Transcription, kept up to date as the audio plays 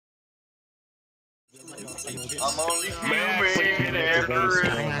I'm only human ever.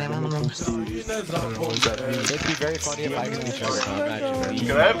 It'd be very funny if I could be Juggernaut.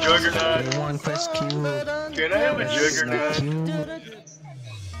 Can I have Juggernaut? Can I have a Juggernaut?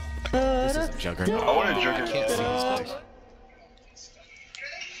 This is Juggernaut. I want a Juggernaut. I can't see his face.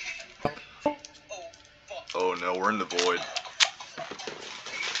 Oh no, we're in the void.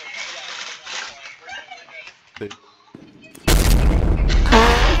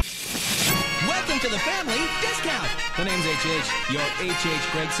 Welcome to the family discount. The name's HH, your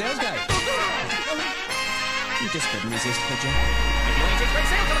HH Greg sales guy. You just couldn't resist, could you? HH Greg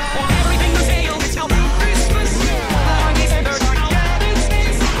sales guy. Everything the sale is how through Christmas.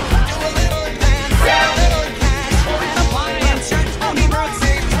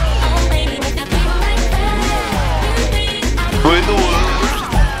 With the world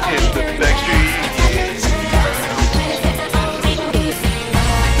in the backstreet.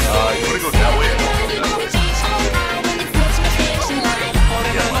 You wanna go that way?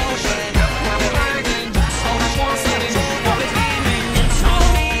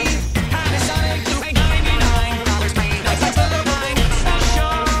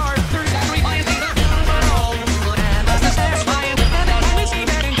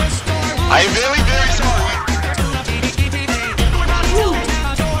 I am very, very sorry.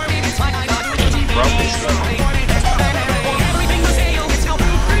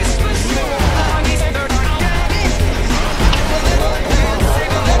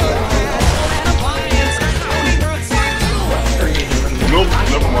 Nope,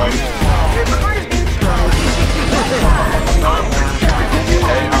 never mind.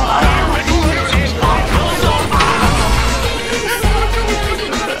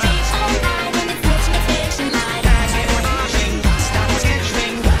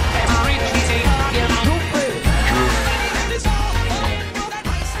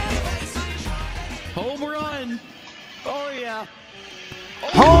 Home run! Oh yeah!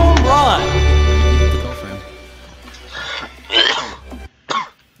 Home run!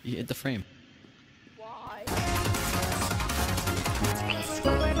 You hit the frame.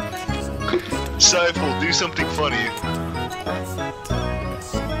 Seifel, do something funny.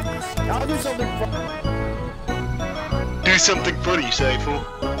 I'll do something fun. Do something funny, Seifel.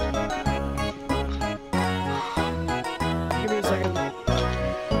 Give me a second.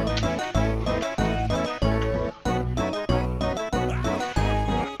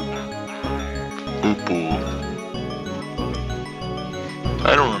 Poo-poo.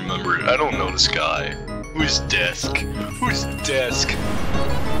 I don't remember it. I don't know this guy. Who's desk? Who's desk?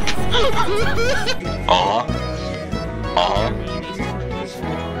 Uh-huh.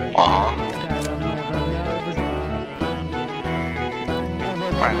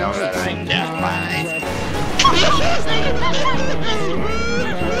 I know that I ain't deaf,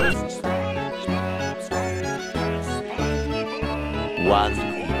 One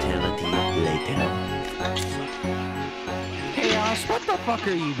eternity later. Hey, what the fuck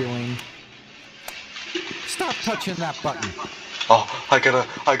are you doing? Stop touching that button. Oh, I gotta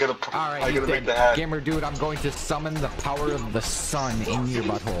Alright, you make dead. the hat. Gamer dude, I'm going to summon the power of the sun in your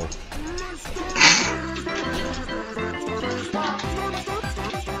butthole.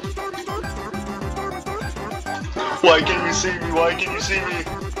 Why can't you see me? Why can't you see me?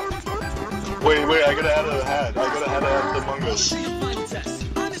 Wait, I gotta add a hat. I gotta add a hat to Among Us.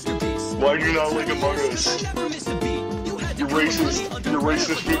 Why do you not like Among Us? You're racist. You're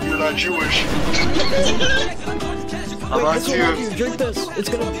racist, but you're not Jewish. I'm not Jewish. Drink this. It's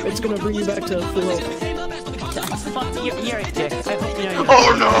gonna bring you back to full health. Fuck, you're a dick.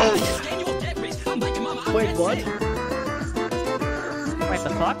 Oh no! Wait, what? Wait, the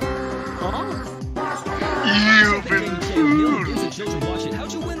fuck? Huh? You've been fooled!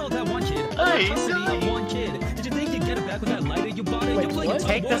 How'd you win all that one kid? Hey. One kid. Did you think you'd get it back with that lighter you bought it? Wait, what?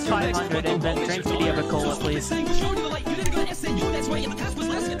 Take this 500 and then drink the other cola, please.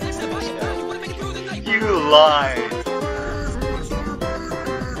 You lied.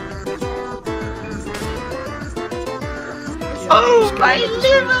 Oh, my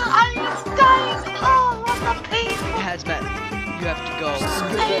liver! I'm dying! Oh, what a pain! Hazmat, you have to go.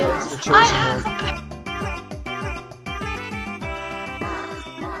 I have